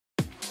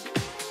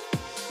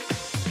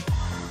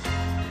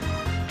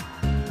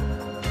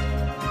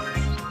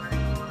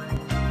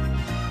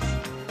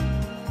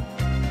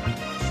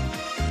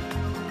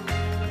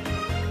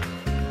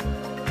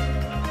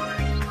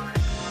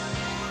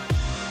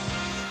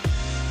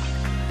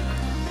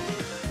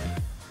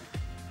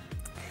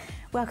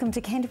Welcome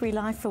to Canterbury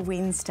Live for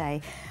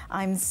Wednesday.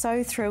 I'm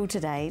so thrilled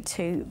today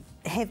to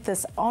have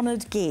this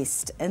honoured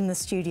guest in the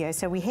studio,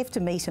 so we have to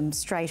meet him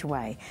straight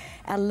away.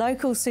 Our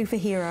local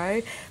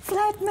superhero,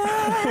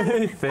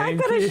 Flatman! Thank I've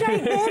got to you.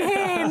 shake that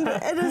hand.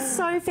 It is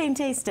so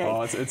fantastic.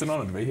 Oh, it's an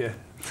honour to be here.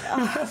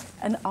 Oh,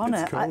 an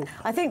honour. Cool.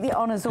 I think the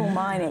honour's all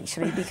mine,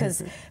 actually,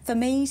 because for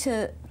me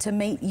to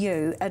meet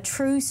you, a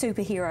true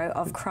superhero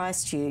of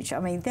Christchurch,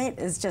 I mean, that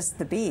is just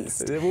the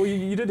best. Well,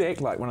 you did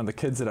act like one of the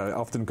kids that I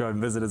often go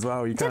and visit as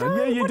well. You Did kind of,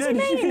 I? yeah, you What did.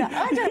 do you mean?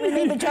 I don't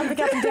remember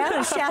jumping up and down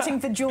and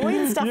shouting for joy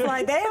and stuff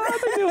like that. I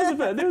think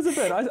there was a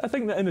bit. I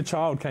think the inner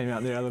child came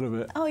out there a little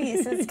bit. Oh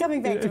yes, it's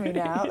coming back to me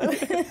now.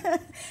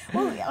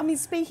 Well, I mean,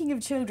 speaking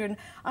of children,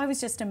 I was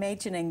just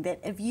imagining that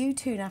if you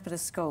turn up at a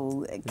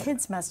school,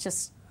 kids must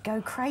just go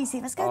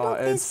crazy. Must go, look,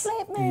 there's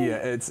Flatman. Yeah,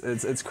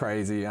 it's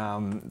crazy.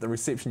 The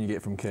reception you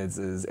get from kids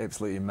is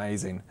absolutely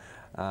amazing.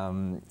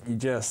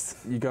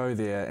 You go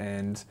there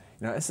and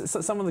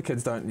some of the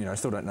kids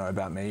still don't know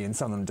about me, and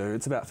some of them do.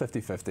 It's about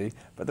 50-50.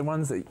 But the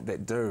ones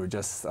that do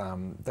just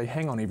they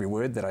hang on every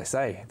word that I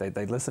say.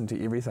 They listen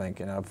to everything.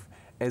 And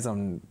as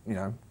I'm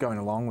going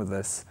along with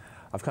this,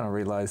 I've kind of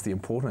realised the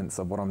importance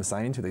of what I'm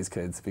saying to these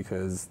kids,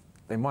 because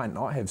they might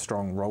not have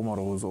strong role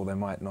models, or they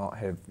might not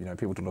have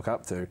people to look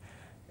up to.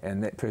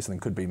 And that person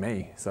could be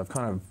me. So I've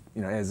kind of,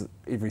 as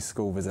every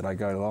school visit I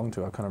go along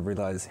to, I kind of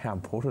realise how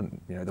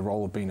important, the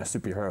role of being a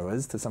superhero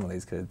is to some of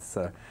these kids.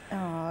 So,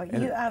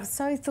 you are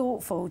so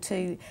thoughtful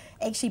to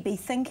actually be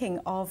thinking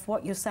of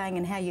what you're saying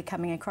and how you're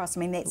coming across.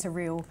 I mean, that's a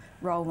real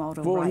role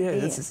model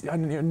there. I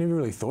never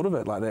really thought of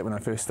it like that when I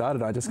first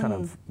started. I just kind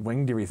of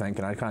winged everything,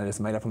 and I kind of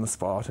just made up on the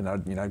spot, and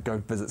I'd, go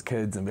visit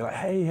kids and be like,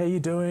 hey, how you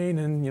doing?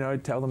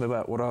 And, tell them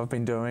about what I've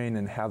been doing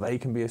and how they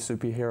can be a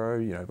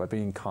superhero, by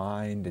being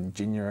kind and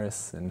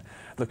generous and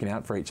looking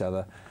out for each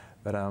other.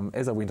 But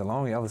as I went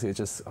along, obviously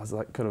I was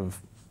like kind of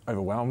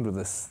overwhelmed with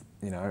this,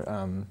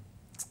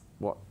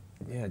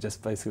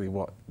 just basically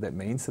what that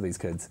means to these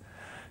kids.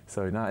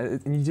 So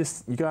and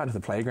you go out to the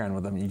playground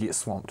with them, and you get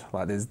swamped.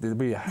 Like there'll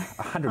be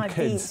 100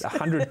 kids,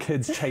 100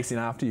 kids chasing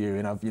after you,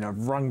 and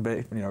I've run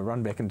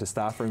back into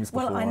staff rooms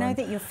before. Well, I know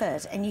that you're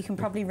fit, and you can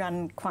probably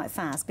run quite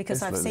fast,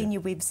 because Absolutely. I've seen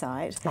your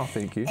website. Oh,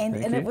 thank you.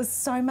 And it was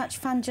so much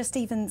fun just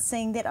even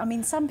seeing that. I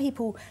mean, some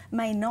people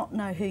may not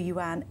know who you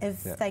are, and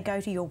if they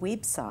go to your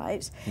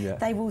website,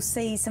 they will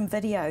see some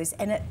videos,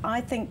 and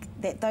I think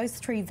that those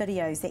 3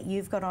 videos that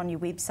you've got on your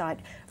website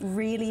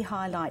really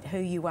highlight who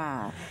you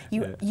are.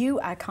 You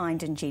are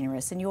kind and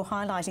generous, and you're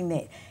highlighting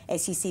that,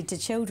 as you said, to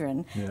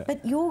children,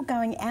 but you're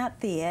going out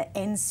there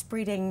and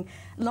spreading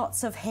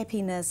lots of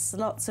happiness,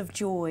 lots of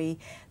joy,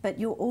 but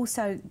you're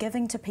also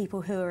giving to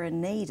people who are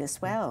in need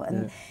as well,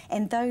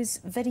 and those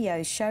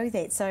videos show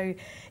that. So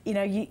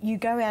you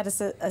go out as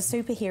a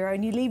superhero,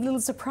 and you leave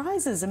little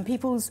surprises in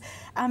people's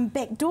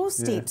back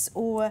doorsteps,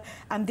 or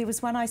there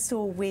was one I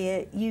saw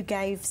where you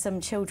gave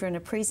some children a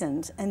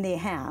present in their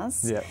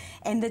house,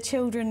 and the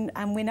children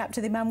went up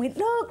to their mum and went,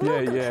 look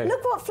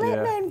what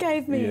Flatman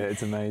gave me. Yeah,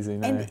 it's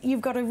amazing. And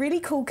you've got a really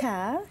cool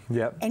car,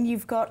 and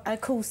you've got a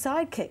cool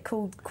sidekick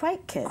called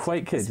Quake Kid.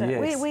 Quake Kid,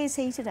 yes. Where's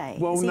he today?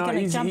 Well, is he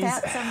going to jump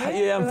out somewhere?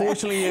 Yeah,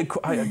 unfortunately,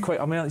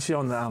 I'm actually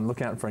on the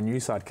looking out for a new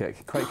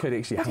sidekick. Quake Kid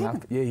actually hung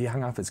up. Yeah, he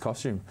hung up his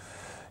costume.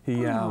 He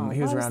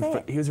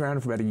was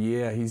around for about a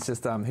year. He's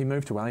just he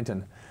moved to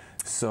Wellington.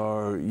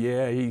 So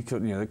yeah, he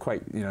could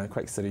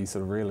Quake City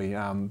sort of really.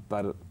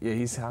 But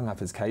he's hung up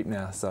his cape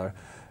now. So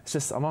it's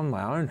just I'm on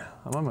my own.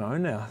 I'm on my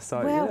own now.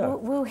 So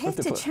we'll have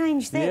to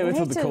change that. Yeah, we'll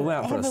have to call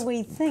out for a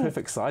wee think.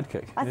 Perfect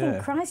sidekick. I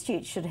think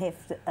Christchurch should have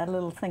a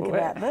little think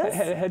about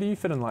this. How do you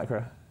fit in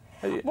Lycra?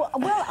 Well,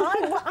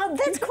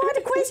 that's quite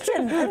a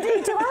question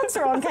indeed to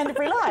answer on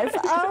Canterbury Live.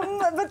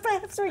 But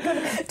perhaps we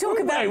could talk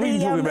about the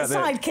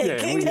sidekick.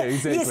 Yeah,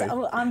 exactly. Yes,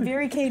 I'm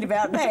very keen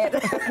about that.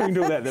 We can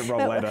do that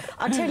role later.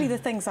 I'll tell you the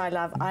things I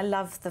love. I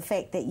love the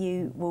fact that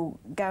you will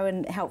go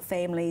and help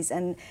families,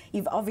 and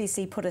you've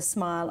obviously put a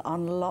smile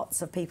on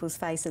lots of people's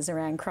faces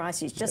around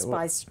Christchurch just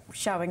by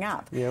showing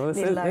up. Yeah, well,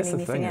 that's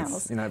the thing.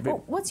 Else.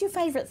 What's your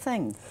favourite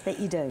thing that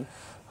you do?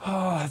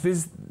 Oh,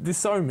 there's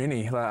so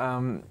many.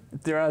 Like,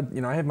 there are,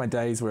 I have my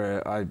days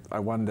where I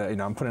wonder,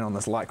 I'm putting on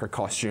this Lycra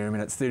costume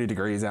and it's 30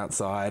 degrees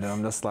outside, and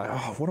I'm just like,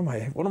 oh, what am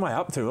I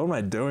up to? What am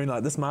I doing?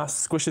 Like, this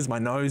mask squishes my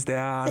nose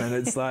down, and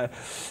it's like,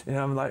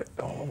 I'm like,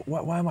 oh,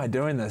 why am I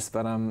doing this?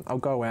 But I'll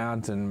go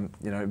out and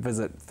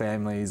visit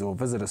families, or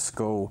visit a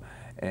school,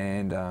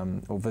 and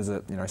or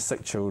visit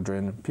sick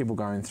children, people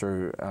going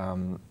through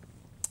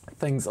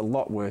things a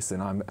lot worse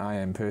than I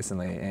am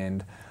personally,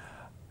 and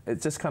it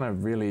just kind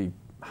of really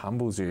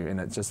humbles you, and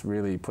it just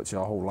really puts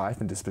your whole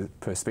life into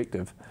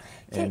perspective.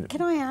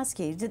 Can I ask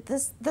you, did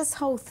this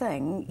whole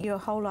thing, your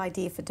whole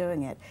idea for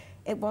doing it,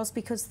 it was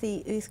because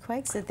the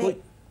earthquakes?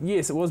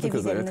 Yes, it was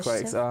because of the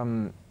earthquakes.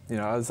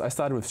 I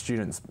started with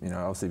students,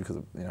 obviously because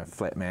of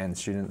Flatman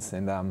students,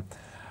 and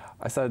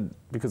I started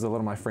because a lot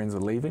of my friends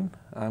were leaving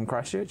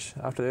Christchurch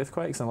after the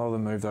earthquakes, and a lot of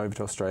them moved over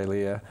to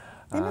Australia.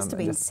 They must have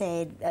been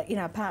sad,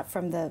 apart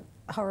from the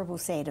horrible,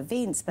 sad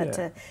events, but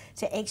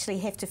to actually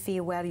have to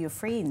farewell your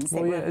friends.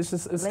 Well, yeah, it's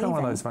kind of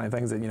one of those funny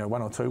things that, you know,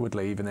 one or two would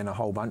leave and then a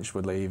whole bunch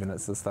would leave, and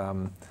it's just,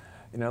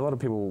 you know, a lot of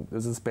people,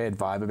 there's this bad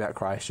vibe about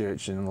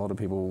Christchurch, and a lot of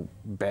people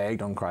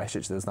bagged on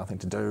Christchurch, there's nothing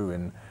to do,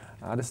 and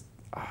I've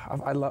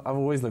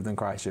always lived in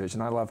Christchurch,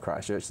 and I love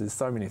Christchurch. There's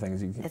so many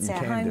things you can do. It's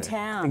our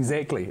hometown.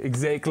 Exactly.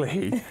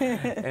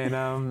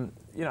 And,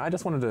 you know, I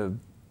just wanted to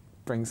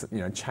bring, you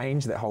know,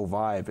 change that whole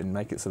vibe and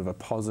make it sort of a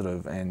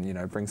positive and, you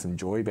know, bring some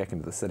joy back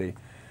into the city.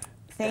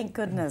 Thank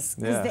goodness,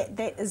 because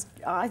that is,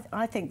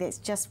 I think that's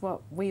just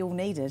what we all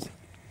needed.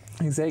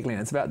 Exactly,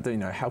 and it's about, you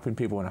know, helping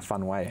people in a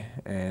fun way,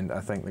 and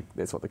I think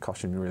that's what the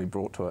costume really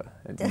brought to it.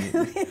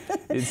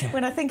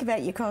 When I think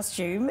about your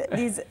costume,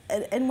 there's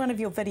in one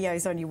of your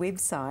videos on your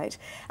website,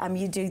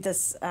 you do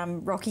this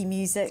Rocky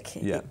music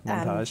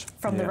montage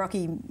from the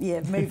Rocky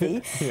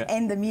movie,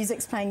 and the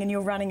music's playing and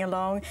you're running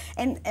along,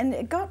 and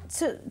it got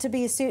to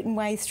be a certain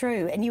way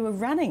through, and you were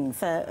running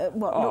for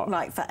what looked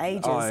like for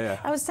ages.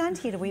 I was starting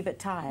to get a wee bit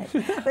tired,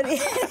 but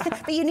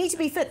you need to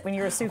be fit when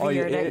you're a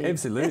superhero. Don't you?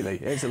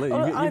 Absolutely.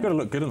 Well, you've got to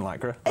look good in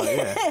lycra.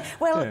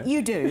 Well,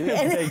 you do.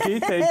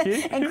 Thank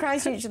you. And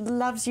Christchurch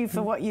loves you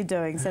for what you're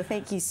doing, so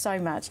thank you so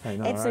much. Hey,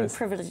 no Absolute worries.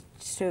 privilege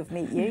to have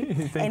met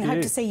you, and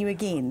hope to see you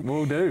again.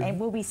 Will do. And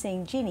we'll be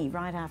seeing Jenny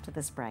right after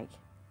this break.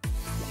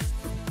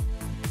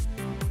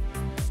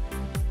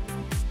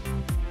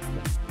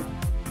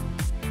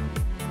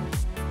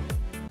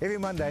 Every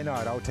Monday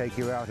night I'll take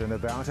you out and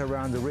about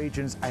around the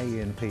region's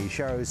A&P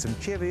shows from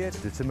Cheviot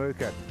to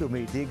Temuka. You'll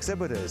meet the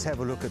exhibitors, have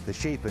a look at the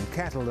sheep and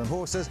cattle and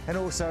horses, and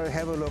also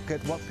have a look at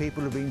what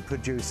people have been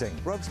producing.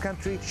 Rob's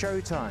Country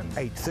Showtime,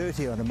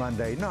 8:30 on a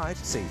Monday night,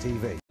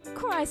 CTV.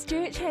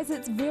 Christchurch has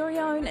its very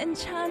own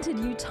enchanted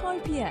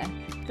utopia,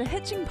 the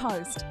Hitching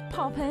Post.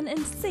 Pop in and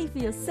see for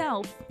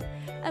yourself.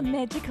 A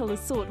magical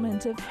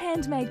assortment of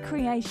handmade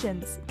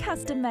creations,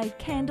 custom-made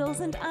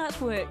candles and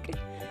artwork.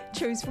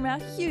 Choose from our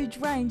huge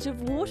range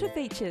of water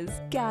features,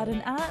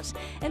 garden art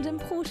and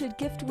imported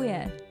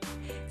giftware.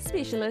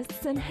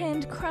 Specialists in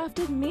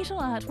handcrafted metal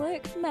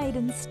artwork made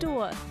in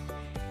store.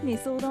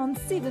 Nestled on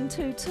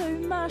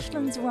 722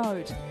 Marshlands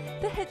Road,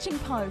 the Hitching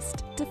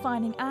Post,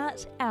 defining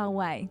art our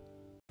way.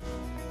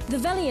 The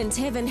Valiant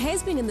Tavern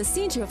has been in the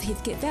centre of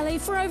Heathcote Valley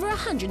for over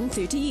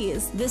 130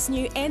 years. This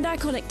new and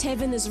iconic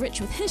tavern is rich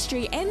with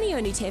history and the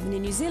only tavern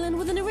in New Zealand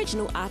with an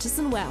original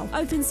artisan well.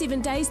 Open 7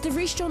 days, the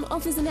restaurant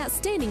offers an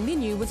outstanding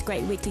menu with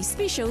great weekly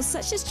specials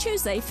such as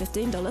Tuesday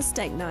 $15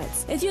 steak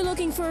nights. If you're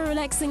looking for a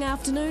relaxing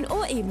afternoon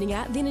or evening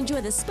out, then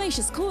enjoy the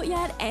spacious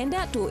courtyard and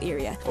outdoor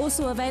area.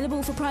 Also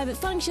available for private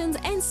functions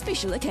and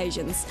special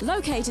occasions.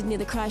 Located near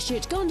the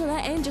Christchurch Gondola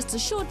and just a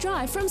short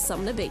drive from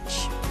Sumner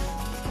Beach.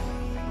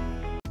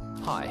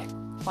 Hi,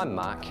 I'm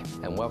Mark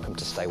and welcome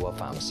to Stay Well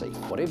Pharmacy.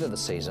 Whatever the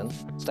season,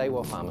 Stay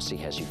Well Pharmacy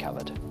has you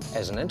covered.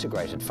 As an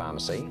integrated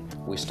pharmacy,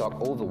 we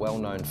stock all the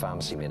well-known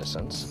pharmacy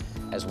medicines,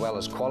 as well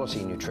as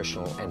quality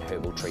nutritional and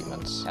herbal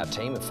treatments. Our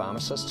team of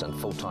pharmacists and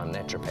full-time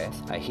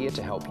naturopath are here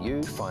to help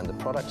you find the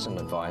products and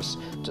advice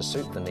to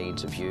suit the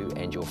needs of you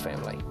and your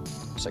family.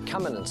 So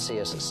come in and see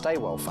us at Stay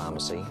Well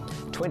Pharmacy,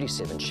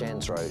 27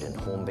 Shands Road in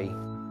Hornby.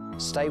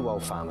 Stay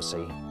Well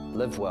Pharmacy,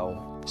 live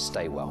well,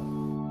 stay well.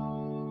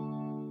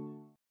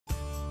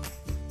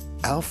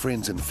 Our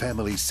friends and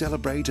family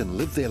celebrate and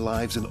live their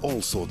lives in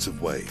all sorts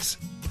of ways.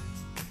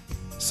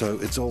 So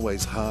it's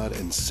always hard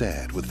and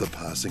sad with the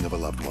passing of a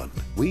loved one.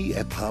 We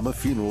at Palmer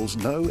Funerals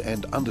know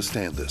and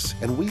understand this,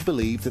 and we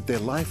believe that their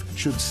life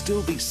should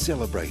still be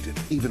celebrated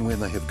even when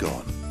they have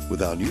gone.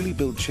 With our newly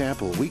built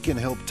chapel, we can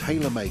help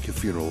tailor-make a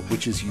funeral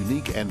which is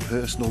unique and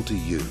personal to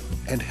you,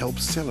 and help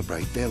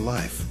celebrate their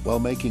life while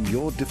making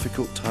your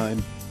difficult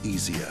time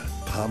easier.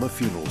 Palmer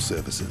Funeral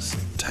Services.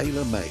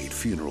 Tailor-made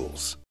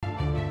funerals.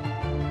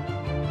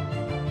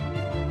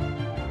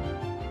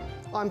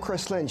 I'm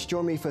Chris Lynch.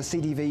 Join me for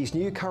CTV's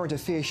new current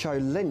affairs show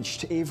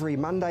Lynched every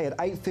Monday at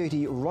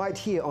 8:30 right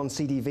here on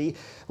CTV,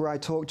 where I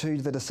talk to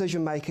the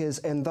decision makers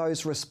and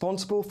those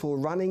responsible for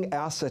running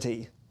our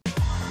city.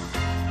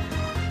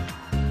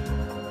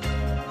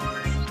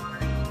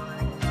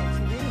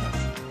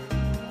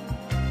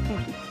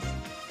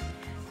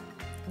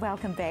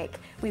 Welcome back.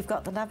 We've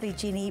got the lovely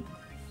Jenny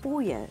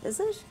Boyer,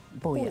 is it?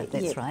 Boyer,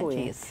 that's right, Boyer.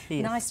 yes.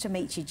 Nice to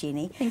meet you,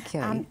 Jenny. Thank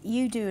you.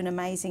 You do an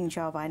amazing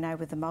job, I know,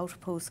 with the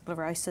Multiple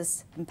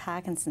Sclerosis and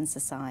Parkinson's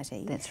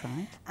Society. That's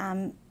right.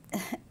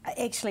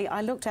 Actually, I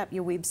looked up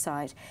your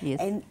website, yes.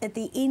 And at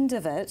the end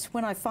of it,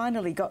 when I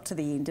finally got to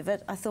the end of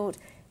it, I thought,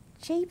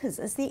 jeepers,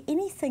 is there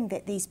anything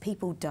that these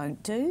people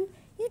don't do?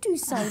 You do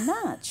so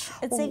much.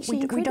 It's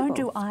actually incredible. We don't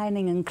do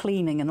ironing and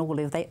cleaning and all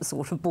of that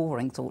sort of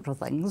boring sort of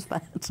things,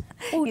 but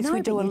yes, no,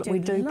 we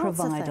do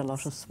provide a things.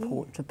 lot of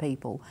support to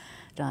people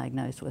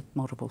diagnosed with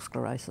multiple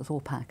sclerosis or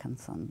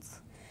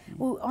Parkinson's.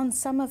 Well, on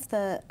some of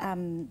the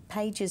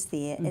pages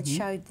there, it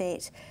showed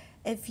that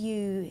if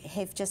you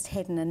have just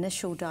had an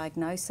initial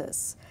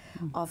diagnosis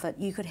of it,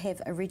 you could have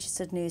a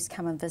registered nurse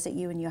come and visit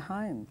you in your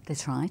home.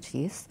 That's right,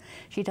 yes.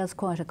 She does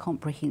quite a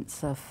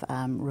comprehensive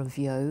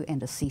review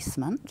and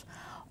assessment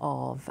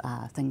of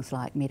things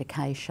like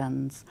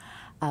medications,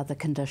 other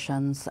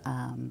conditions,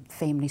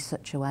 family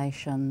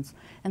situations,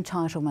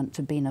 entitlement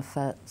to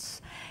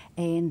benefits,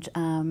 and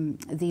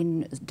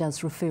then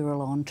does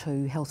referral on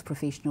to health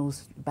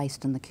professionals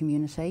based in the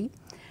community,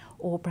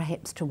 or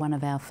perhaps to one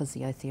of our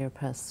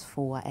physiotherapists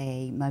for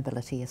a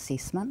mobility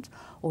assessment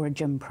or a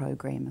gym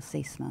program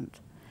assessment.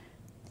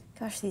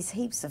 Gosh, there's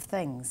heaps of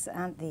things,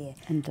 aren't there?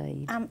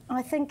 Indeed.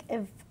 I think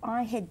if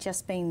I had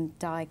just been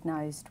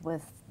diagnosed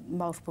with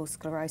multiple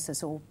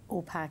sclerosis or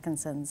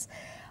Parkinson's,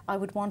 I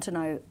would want to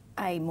know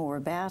more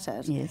about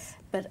it. Yes.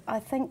 But I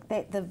think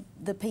that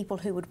the people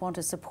who would want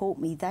to support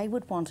me, they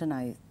would want to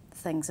know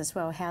things as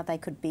well, how they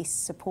could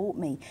best support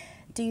me.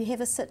 Do you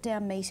have a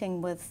sit-down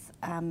meeting with,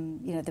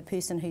 you know, the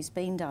person who's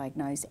been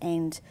diagnosed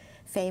and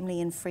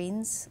family and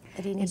friends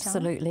at any time?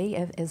 Absolutely,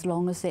 as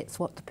long as that's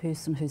what the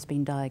person who's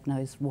been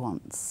diagnosed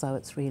wants. So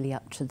it's really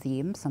up to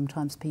them.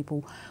 Sometimes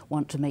people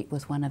want to meet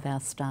with one of our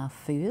staff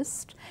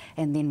first,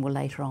 and then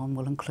later on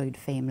we'll include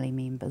family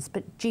members.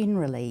 But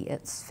generally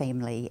it's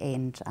family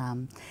and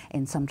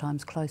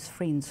sometimes close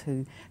friends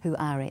who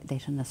are at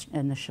that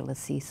initial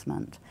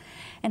assessment.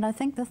 And I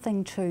think the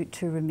thing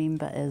to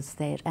remember is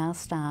that our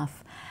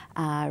staff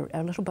are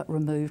a little bit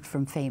removed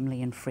from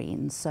family and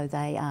friends, so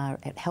they are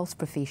health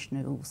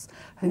professionals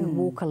who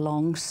walk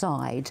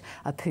alongside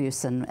a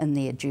person in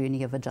their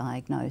journey of a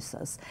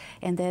diagnosis,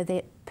 and they're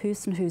that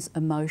person who's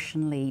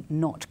emotionally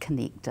not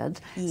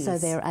connected, so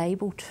they're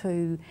able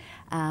to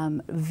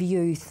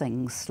view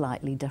things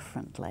slightly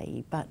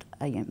differently, but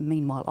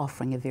meanwhile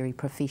offering a very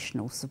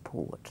professional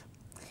support.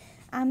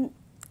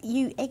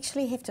 You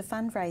actually have to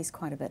fundraise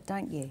quite a bit,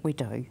 don't you? We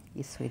do,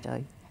 yes we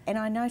do. And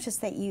I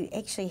noticed that you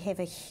actually have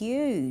a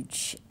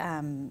huge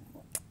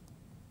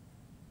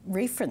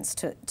reference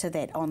to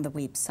that on the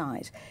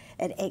website.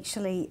 It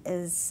actually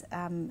is,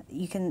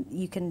 you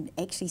can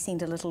actually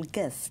send a little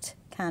gift,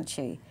 can't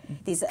you?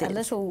 There's a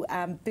little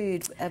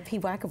bird, a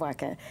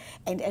piwakawaka,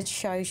 and it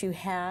shows you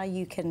how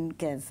you can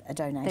give a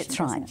donation. That's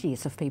right,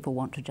 yes, if people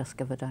want to just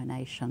give a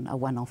donation, a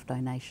one-off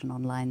donation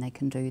online, they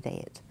can do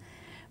that.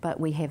 But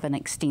we have an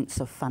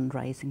extensive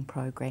fundraising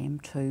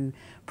program to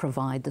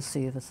provide the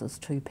services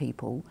to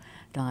people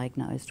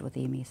diagnosed with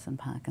MS and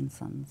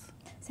Parkinson's.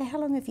 So how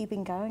long have you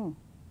been going?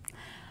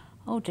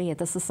 Oh dear,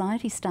 the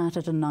Society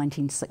started in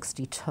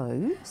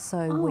 1962,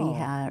 so we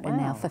are in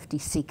our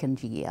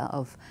 52nd year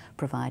of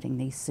providing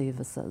these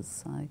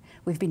services. So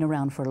we've been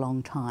around for a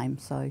long time,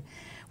 so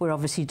we're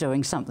obviously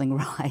doing something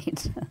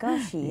right.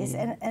 Gosh, yes,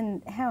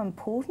 and how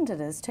important it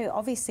is too.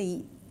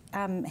 Obviously,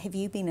 have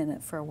you been in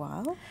it for a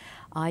while?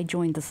 I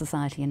joined the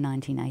Society in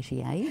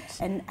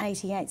 1988. In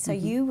 88, so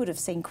you would have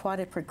seen quite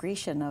a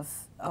progression of...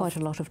 Quite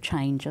a lot of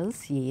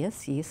changes,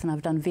 yes, and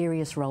I've done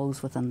various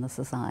roles within the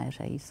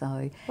Society.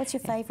 So, what's your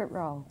favourite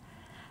role?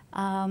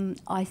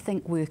 I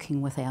think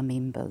working with our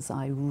members,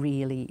 I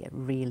really,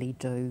 really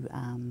do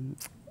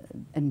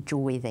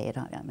enjoy that.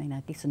 I mean,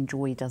 I guess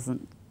enjoy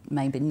doesn't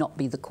maybe not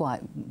be the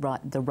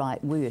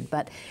right word,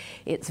 but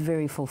it's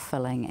very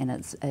fulfilling, and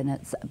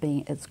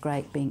it's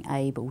great being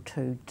able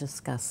to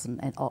discuss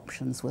and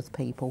options with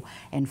people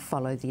and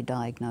follow their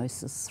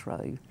diagnosis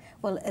through.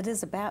 Well, it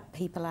is about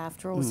people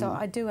after all, so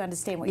I do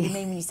understand what you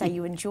mean when you say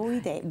you enjoy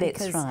that.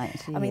 That's right.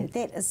 I mean,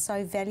 that is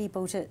so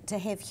valuable to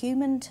have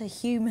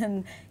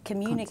human-to-human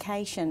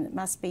communication.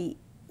 Must be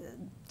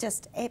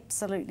just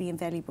absolutely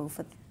invaluable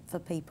for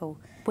people.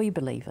 We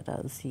believe it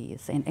is,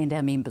 yes, and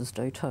our members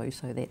do too,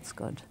 so that's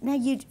good. Now,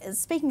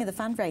 speaking of the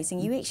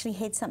fundraising, you actually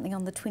had something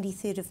on the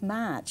 23rd of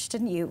March,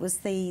 didn't you? It was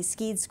the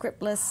Scared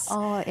Scriptless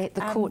at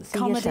the Court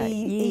comedy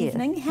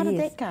evening. How did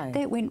that go?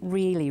 That went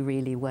really,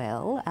 really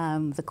well.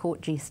 The Court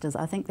Jesters,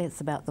 I think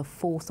that's about the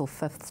 4th or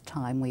 5th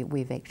time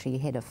we've actually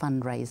had a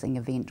fundraising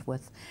event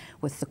with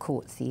the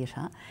Court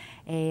Theatre,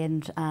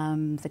 and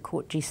the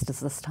Court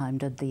Jesters this time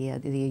did their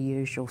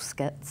usual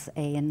skits,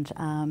 and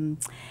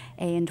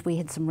we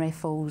had some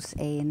raffles,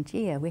 and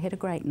yeah, we had a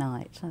great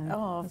night.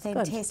 So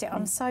fantastic. Good.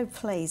 I'm so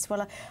pleased.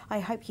 Well, I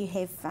hope you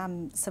have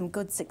some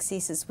good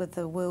successes with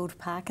the World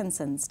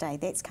Parkinson's Day.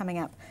 That's coming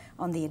up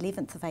on the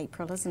 11th of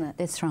April, isn't it?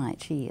 That's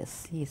right,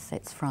 yes,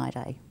 that's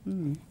Friday.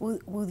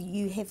 Will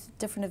you have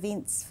different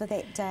events for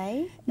that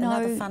day? No,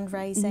 another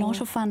fundraising?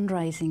 Not a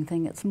fundraising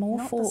thing. It's more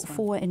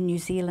for in New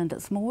Zealand,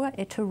 it's more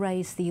to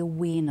raise the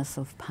awareness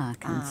of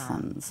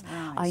Parkinson's.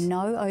 Right. I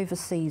know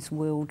overseas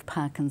World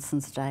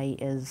Parkinson's Day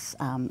is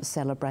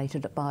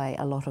celebrated by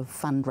a lot of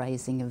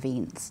fundraising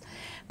events,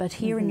 but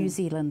here in New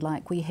Zealand,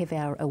 like, we have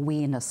our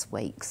awareness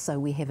weeks. So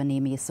we have an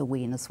MS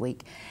Awareness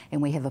Week,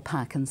 and we have a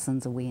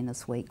Parkinson's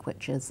Awareness Week,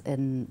 which is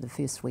in the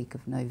first week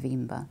of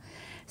November.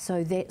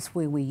 So that's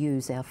where we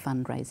use our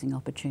fundraising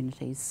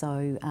opportunities.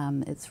 So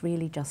it's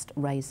really just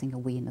raising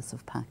awareness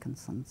of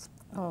Parkinson's.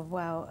 Oh,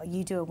 well,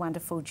 you do a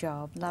wonderful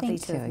job. Lovely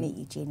to have met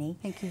you, Jenny.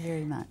 Thank you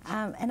very much.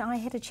 And I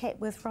had a chat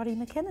with Roddy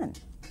McKinnon.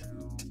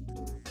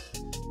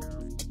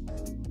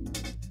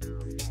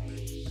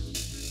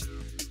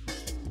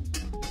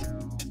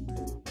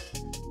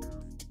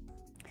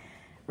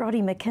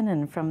 Roddy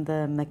McKinnon from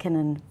the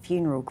McKinnon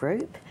Funeral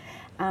Group.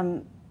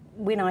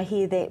 When I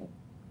hear that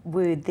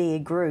word there,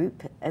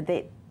 group,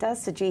 that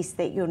does suggest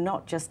that you're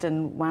not just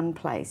in one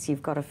place.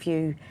 You've got a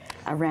few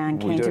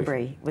around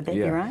Canterbury. Would that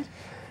be right?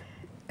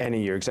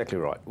 Annie, you're exactly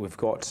right. We've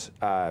got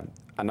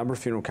a number of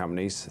funeral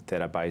companies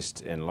that are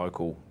based in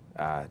local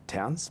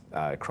towns.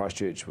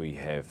 Christchurch, we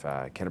have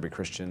Canterbury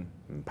Christian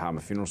and Palmer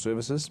Funeral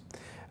Services.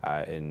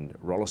 In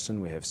Rolleston,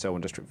 we have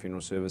Selwyn District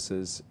Funeral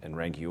Services. In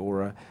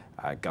Rangiora,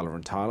 Gullah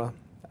and Tyler,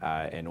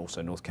 and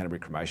also North Canterbury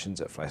Cremations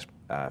at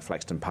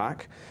Flaxton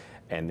Park.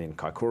 And then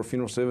Kaikoura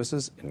Funeral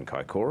Services in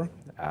Kaikoura.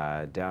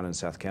 Down in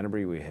South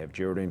Canterbury, we have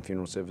Geraldine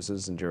Funeral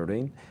Services in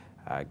Geraldine.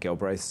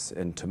 Galbraith's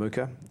in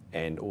Temuka,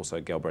 and also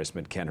Galbraith's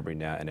Mid Canterbury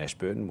now in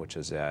Ashburton, which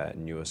is our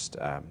newest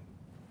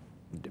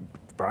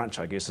branch,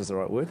 I guess is the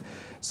right word.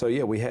 So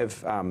yeah, we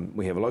have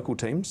local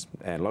teams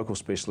and local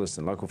specialists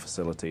and local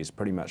facilities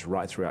pretty much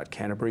right throughout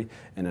Canterbury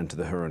and into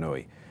the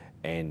Huranui.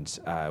 And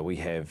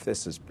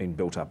this has been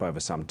built up over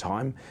some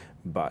time,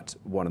 but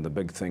one of the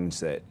big things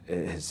that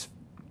has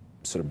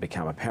sort of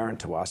become apparent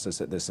to us is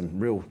that there's some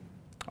real,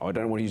 I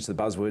don't want to use the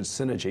buzzword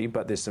synergy,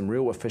 but there's some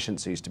real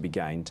efficiencies to be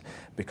gained,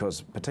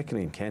 because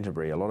particularly in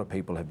Canterbury, a lot of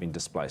people have been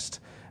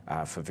displaced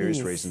for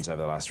various reasons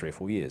over the last 3 or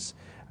 4 years.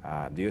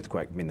 The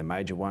earthquake being the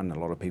major one. A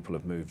lot of people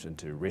have moved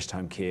into rest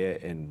home care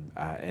in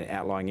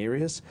outlying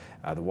areas.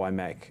 The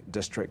Waimak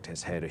district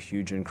has had a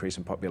huge increase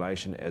in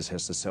population, as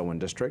has the Selwyn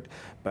district,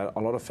 but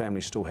a lot of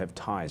families still have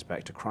ties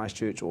back to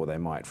Christchurch, or they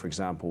might, for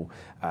example,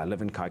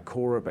 live in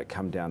Kaikoura but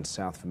come down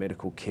south for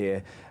medical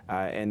care,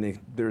 and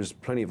there is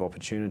plenty of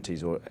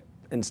opportunities or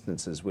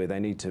instances where they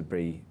need to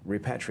be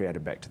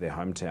repatriated back to their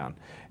hometown.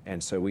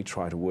 And so we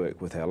try to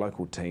work with our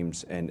local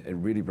teams, and it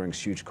really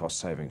brings huge cost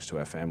savings to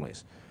our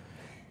families.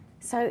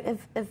 So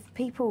if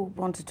people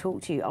want to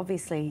talk to you,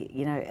 obviously,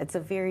 you know, it's a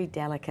very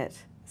delicate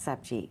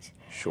subject.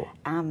 Sure.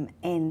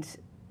 And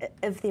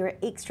if there are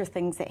extra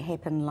things that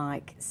happen,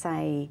 like,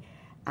 say,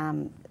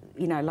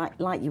 you know,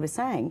 like you were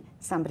saying,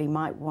 somebody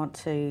might want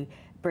to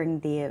bring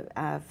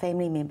their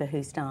family member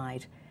who's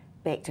died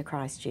back to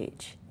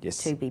Christchurch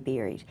to be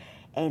buried.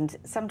 And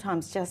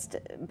sometimes just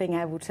being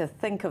able to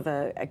think of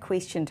a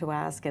question to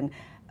ask and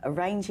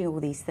arranging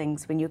all these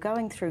things when you're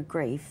going through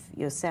grief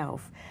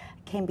yourself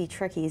can be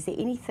tricky. Is there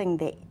anything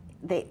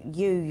that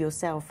you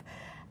yourself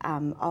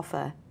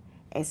offer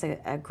as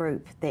a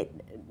group that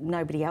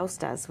nobody else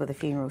does with a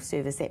funeral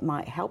service that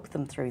might help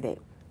them through that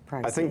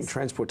process? I think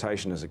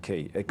transportation is a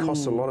key. It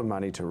costs a lot of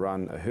money to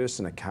run a hearse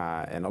in a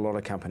car, and a lot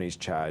of companies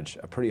charge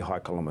a pretty high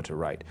kilometre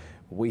rate.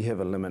 We have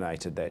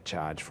eliminated that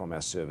charge from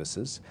our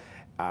services.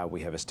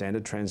 We have a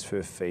standard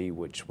transfer fee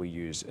which we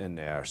use in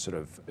our sort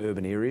of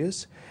urban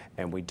areas,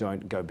 and we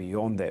don't go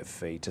beyond that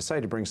fee.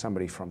 To bring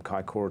somebody from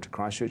Kaikoura to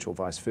Christchurch or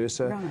vice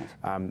versa,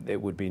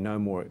 it would be no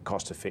more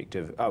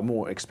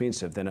more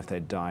expensive than if they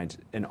died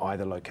in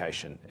either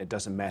location. It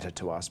doesn't matter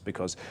to us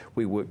because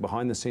we work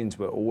behind the scenes.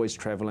 We're always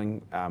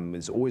travelling.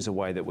 There's always a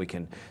way that we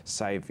can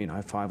save, you know,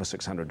 $500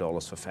 or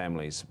 $600 for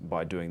families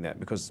by doing that,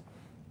 because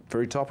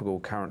very topical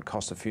current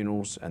cost of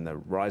funerals and the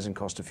rising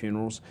cost of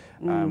funerals,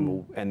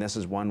 and this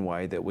is one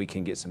way that we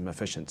can get some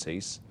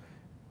efficiencies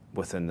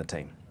within the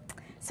team.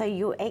 So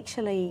you're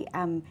actually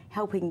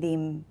helping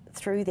them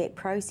through that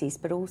process,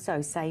 but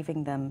also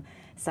saving them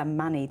some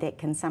money that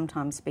can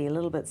sometimes be a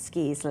little bit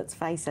scarce, let's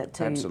face it,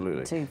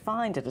 to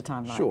find at a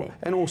time like that. Sure,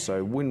 and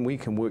also when we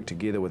can work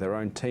together with our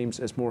own teams,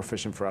 it's more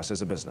efficient for us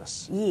as a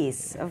business.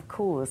 Yes, of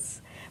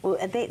course. Well,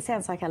 that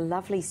sounds like a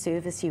lovely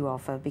service you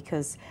offer,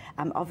 because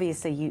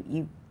obviously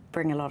you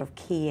bring a lot of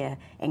care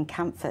and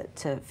comfort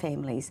to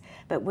families,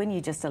 but when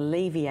you just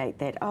alleviate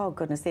that, oh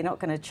goodness, they're not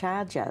going to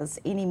charge us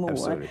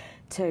anymore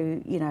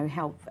to, you know,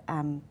 help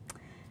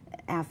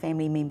our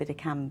family member to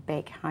come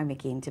back home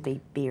again to be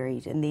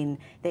buried, and then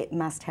that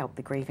must help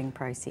the grieving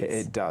process.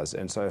 It does,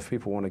 and so if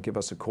people want to give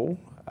us a call,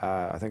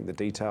 I think the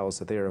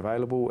details are there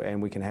available,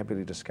 and we can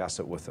happily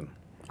discuss it with them.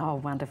 Oh,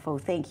 wonderful,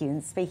 thank you.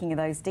 And speaking of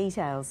those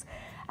details,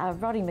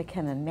 Roddy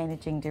McKinnon,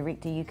 Managing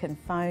Director, you can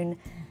phone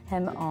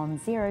him on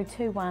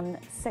 021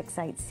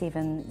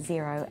 687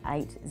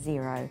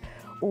 080,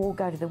 or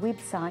go to the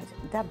website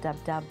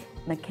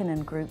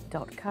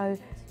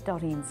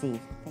www.mckinnongroup.co.nz.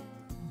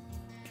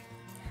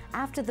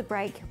 After the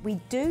break, we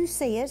do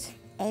see it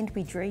and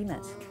we dream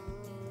it.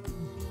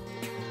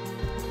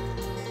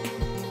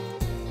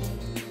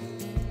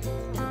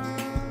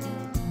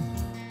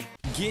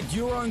 Get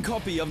your own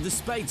copy of the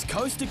Spates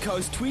Coast to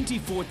Coast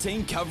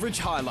 2014 coverage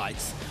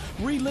highlights.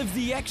 Relive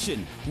the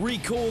action,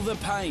 recall the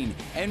pain,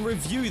 and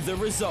review the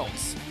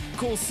results.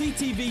 Call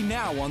CTV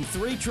now on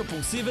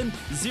 3777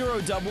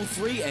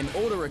 033 and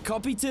order a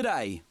copy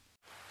today.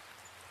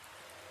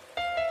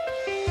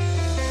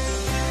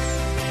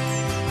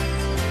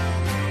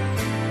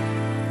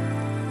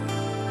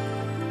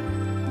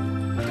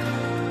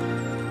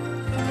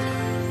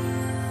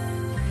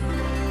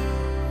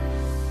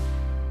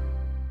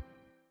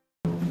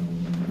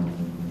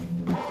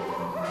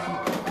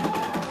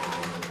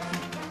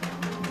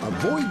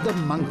 Avoid the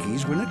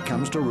monkeys when it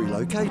comes to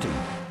relocating.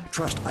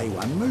 Trust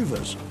A1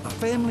 Movers, a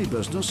family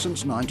business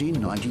since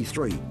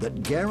 1993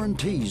 that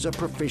guarantees a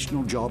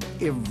professional job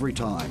every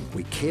time.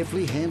 We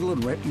carefully handle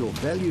and wrap your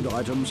valued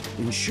items,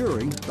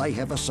 ensuring they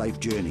have a safe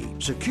journey.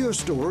 Secure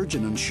storage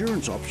and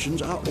insurance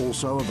options are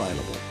also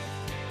available.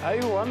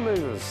 A1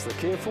 Movers, the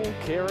careful,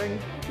 caring,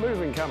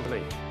 moving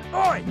company.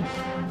 Oi!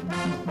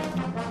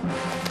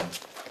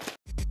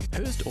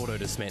 Hurst Auto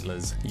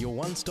Dismantlers, your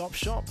one-stop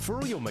shop for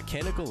all your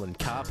mechanical and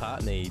car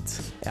part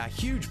needs. Our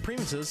huge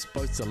premises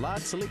boasts a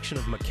large selection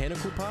of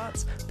mechanical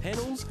parts,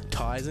 panels,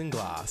 tyres and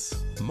glass.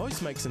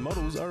 Most makes and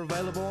models are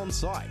available on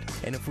site,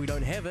 and if we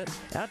don't have it,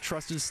 our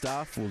trusted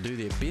staff will do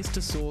their best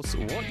to source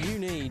what you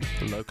need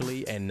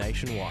locally and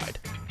nationwide.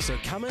 So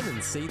come in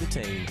and see the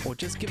team, or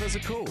just give us a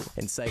call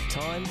and save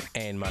time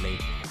and money.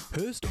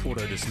 Hurst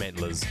Auto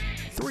Dismantlers,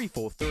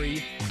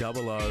 343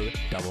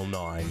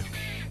 0099.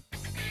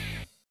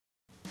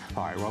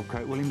 Hi, Rob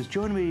Coate-Williams.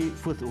 Join me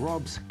with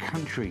Rob's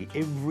Country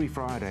every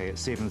Friday at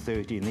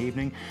 7:30 in the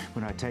evening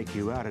when I take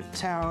you out of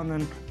town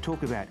and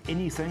talk about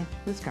anything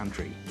that's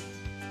country.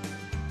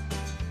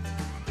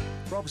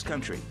 Rob's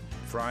Country,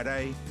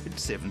 Friday at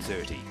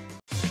 7:30.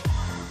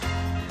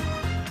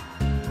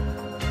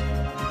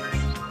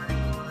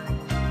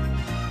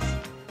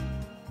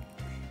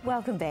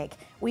 Welcome back.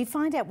 We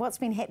find out what's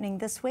been happening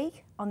this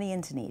week on the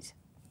internet.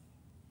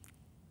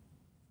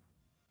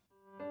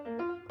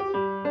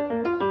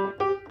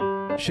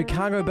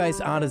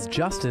 Chicago-based artist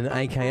Justin,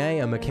 aka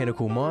A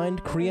Mechanical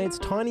Mind, creates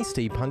tiny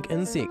steampunk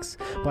insects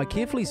by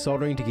carefully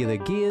soldering together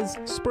gears,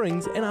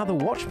 springs and other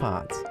watch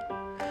parts.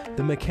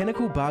 The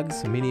mechanical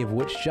bugs, many of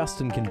which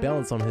Justin can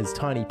balance on his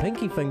tiny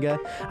pinky finger,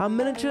 are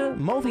miniature,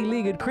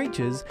 multi-legged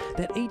creatures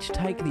that each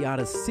take the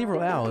artist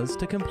several hours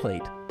to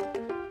complete.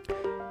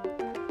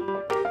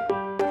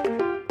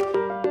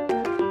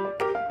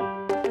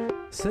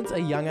 Since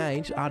a young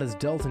age, artist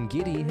Dalton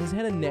Getty has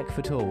had a knack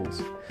for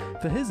tools.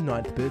 For his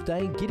 9th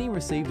birthday, Getty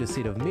received a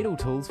set of metal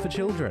tools for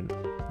children.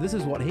 This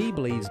is what he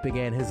believes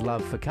began his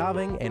love for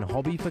carving and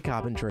hobby for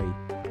carpentry.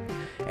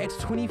 At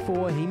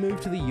 24, he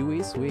moved to the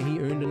US where he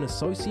earned an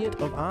Associate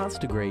of Arts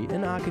degree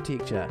in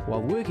architecture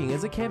while working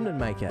as a cabinet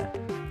maker.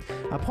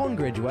 Upon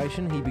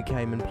graduation, he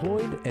became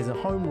employed as a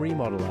home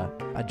remodeler,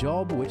 a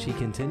job which he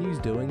continues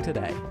doing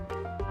today.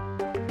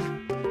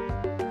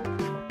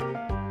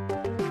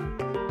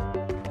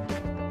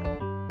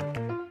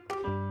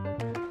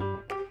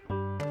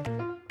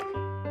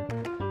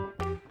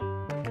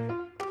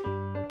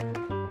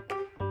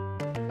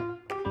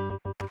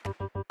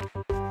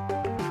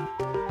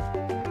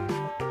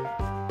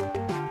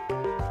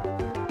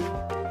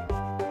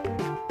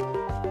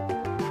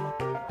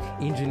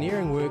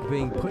 Engineering work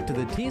being put to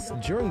the test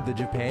during the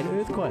Japan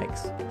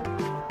earthquakes.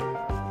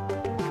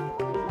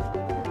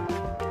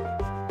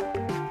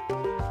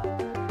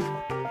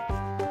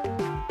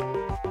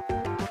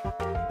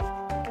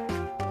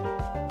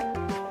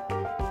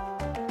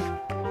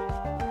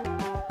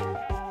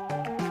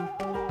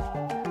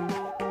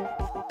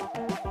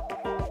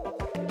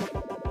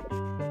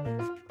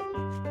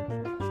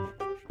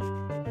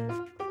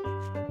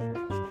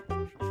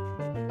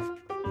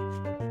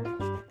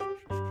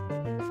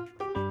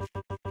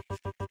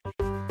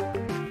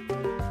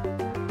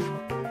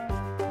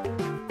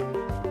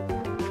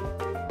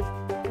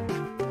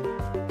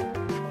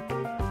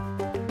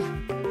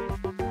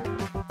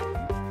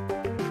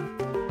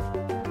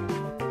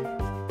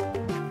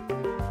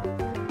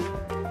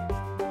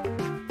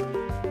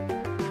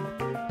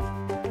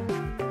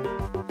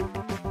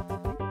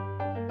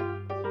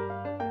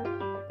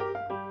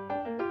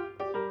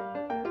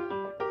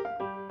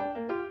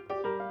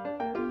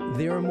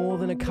 There are more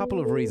than a couple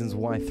of reasons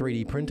why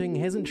 3D printing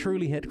hasn't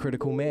truly hit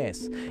critical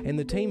mass, and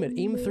the team at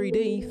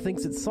M3D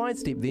thinks it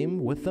sidestepped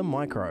them with the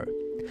Micro.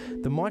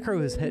 The Micro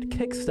has hit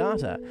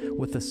Kickstarter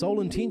with the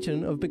sole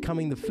intention of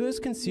becoming the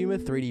first consumer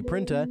 3D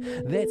printer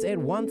that's at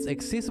once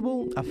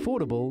accessible,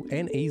 affordable,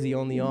 and easy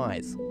on the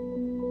eyes.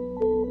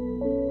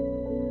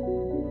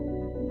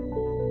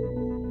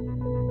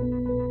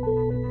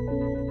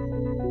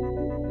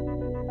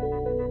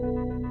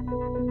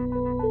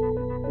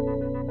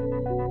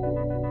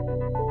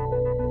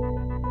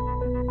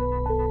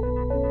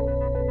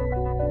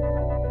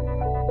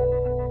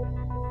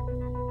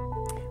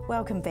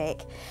 Welcome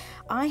back.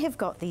 I have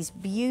got these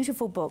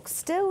beautiful books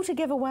still to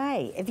give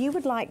away. If you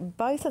would like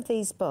both of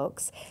these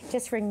books,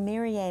 just ring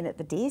Marianne at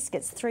the desk.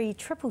 It's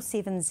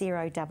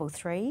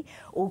 377033,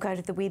 or go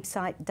to the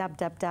website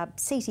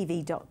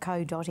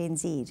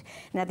www.ctv.co.nz.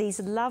 Now, these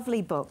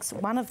lovely books,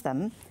 one of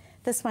them,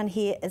 this one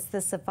here, is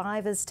The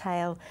Survivor's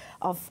Tale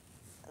of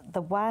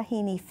the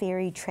Wahine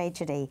Ferry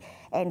Tragedy,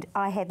 and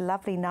I had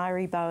lovely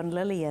Nairi Bowen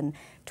Lillian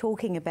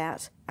talking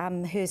about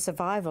her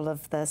survival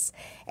of this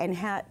and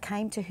how it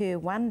came to her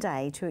one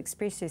day to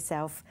express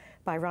herself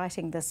by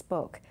writing this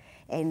book,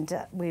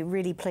 and we're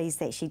really pleased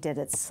that she did.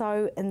 It's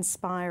so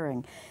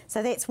inspiring.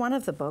 So that's one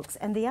of the books,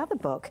 and the other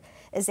book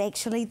is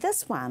actually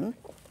this one,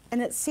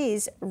 and it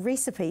says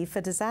recipe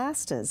for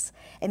disasters.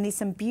 And there's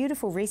some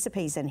beautiful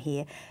recipes in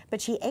here,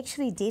 but she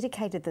actually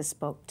dedicated this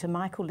book to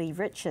Michael Lee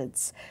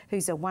Richards,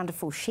 who's a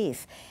wonderful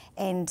chef.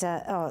 And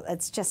oh,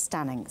 it's just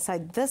stunning. So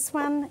this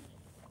one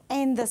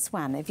and this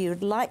one, if you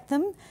would like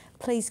them,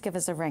 please give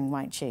us a ring,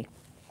 won't you?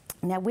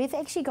 Now, we've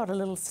actually got a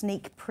little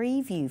sneak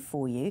preview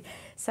for you.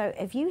 So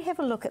if you have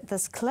a look at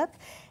this clip,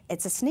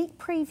 it's a sneak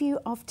preview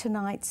of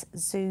tonight's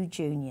Zoo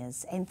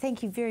Juniors. And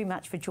thank you very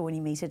much for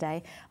joining me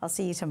today. I'll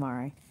see you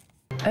tomorrow.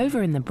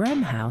 Over in the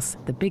Brem House,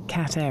 the big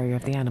cat area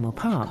of the animal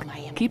park,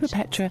 Keeper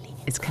Petra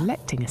is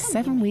collecting a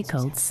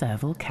 7-week-old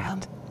serval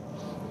cat.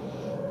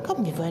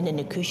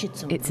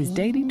 It's his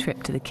daily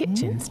trip to the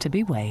kitchens to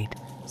be weighed.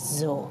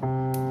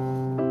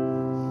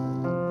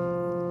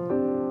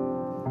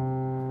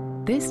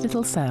 This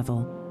little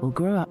serval will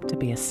grow up to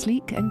be a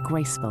sleek and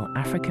graceful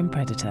African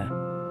predator.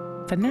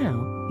 For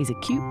now, he's a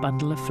cute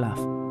bundle of fluff,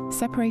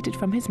 separated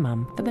from his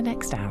mum for the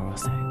next hour or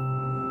so.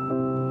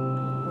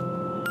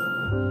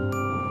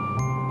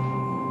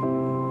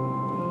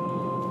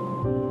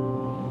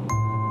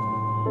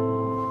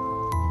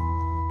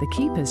 The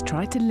keepers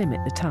try to limit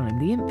the time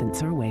the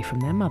infants are away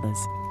from their mothers,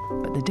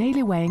 but the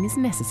daily weighing is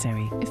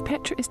necessary if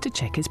Petra is to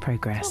check his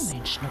progress.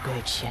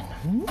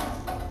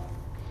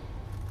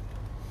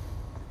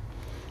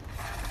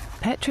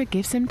 Petra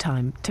gives him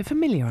time to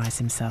familiarise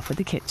himself with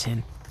the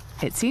kitchen.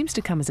 It seems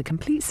to come as a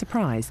complete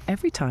surprise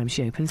every time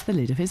she opens the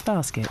lid of his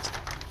basket.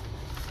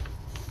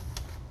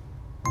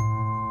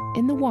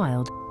 In the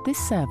wild, this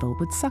serval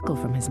would suckle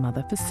from his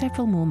mother for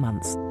several more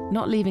months,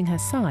 not leaving her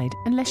side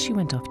unless she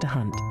went off to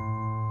hunt.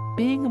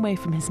 Being away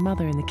from his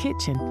mother in the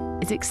kitchen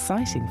is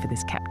exciting for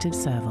this captive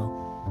serval,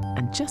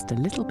 and just a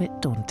little bit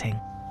daunting.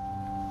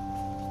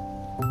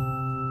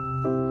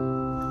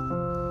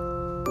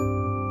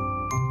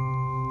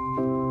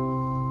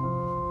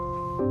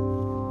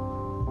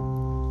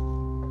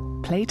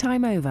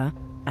 Playtime over,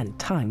 and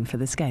time for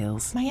the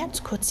scales.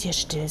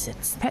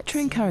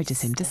 Petra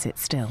encourages him to sit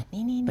still,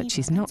 but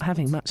she's not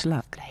having much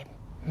luck.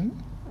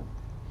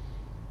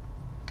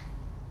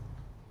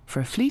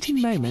 For a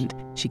fleeting moment,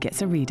 she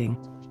gets a reading,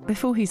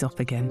 before he's off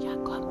again.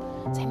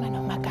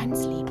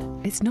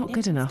 It's not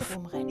good enough.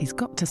 He's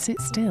got to sit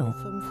still.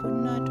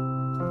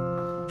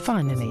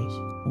 Finally,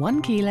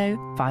 1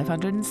 kilo,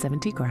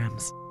 570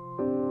 grams.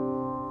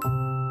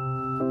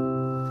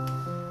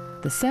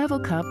 The serval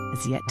cub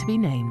is yet to be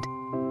named.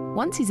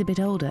 Once he's a bit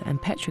older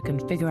and Petra can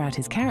figure out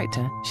his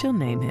character, she'll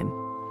name him.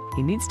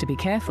 He needs to be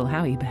careful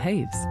how he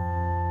behaves.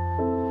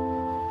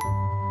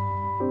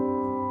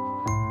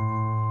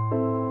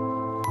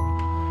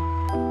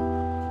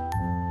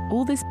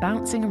 All this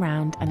bouncing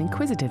around and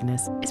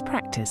inquisitiveness is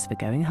practice for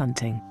going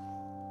hunting.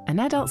 An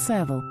adult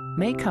serval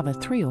may cover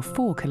 3 or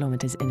 4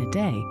 kilometres in a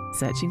day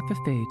searching for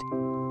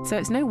food, so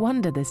it's no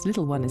wonder this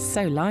little one is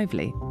so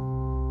lively.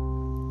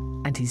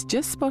 And he's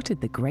just spotted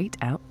the great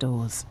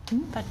outdoors.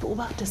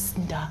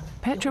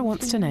 Petra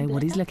wants to know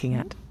what he's looking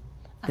at.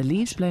 The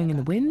leaves blowing in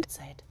the wind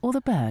or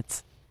the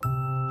birds?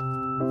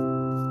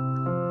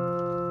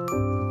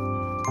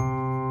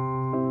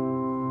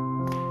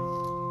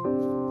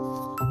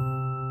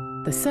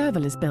 The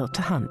serval is built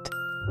to hunt.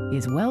 He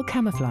is well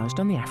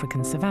camouflaged on the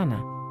African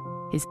savanna.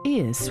 His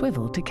ears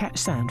swivel to catch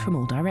sound from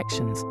all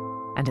directions,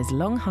 and his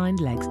long hind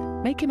legs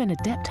make him an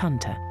adept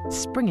hunter,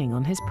 springing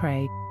on his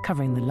prey,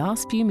 covering the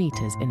last few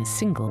metres in a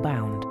single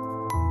bound.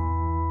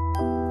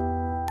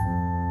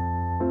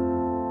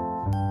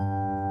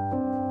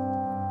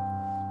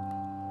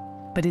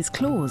 But his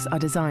claws are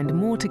designed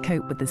more to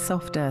cope with the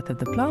soft earth of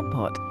the plant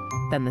pot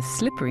than the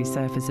slippery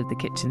surface of the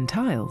kitchen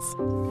tiles.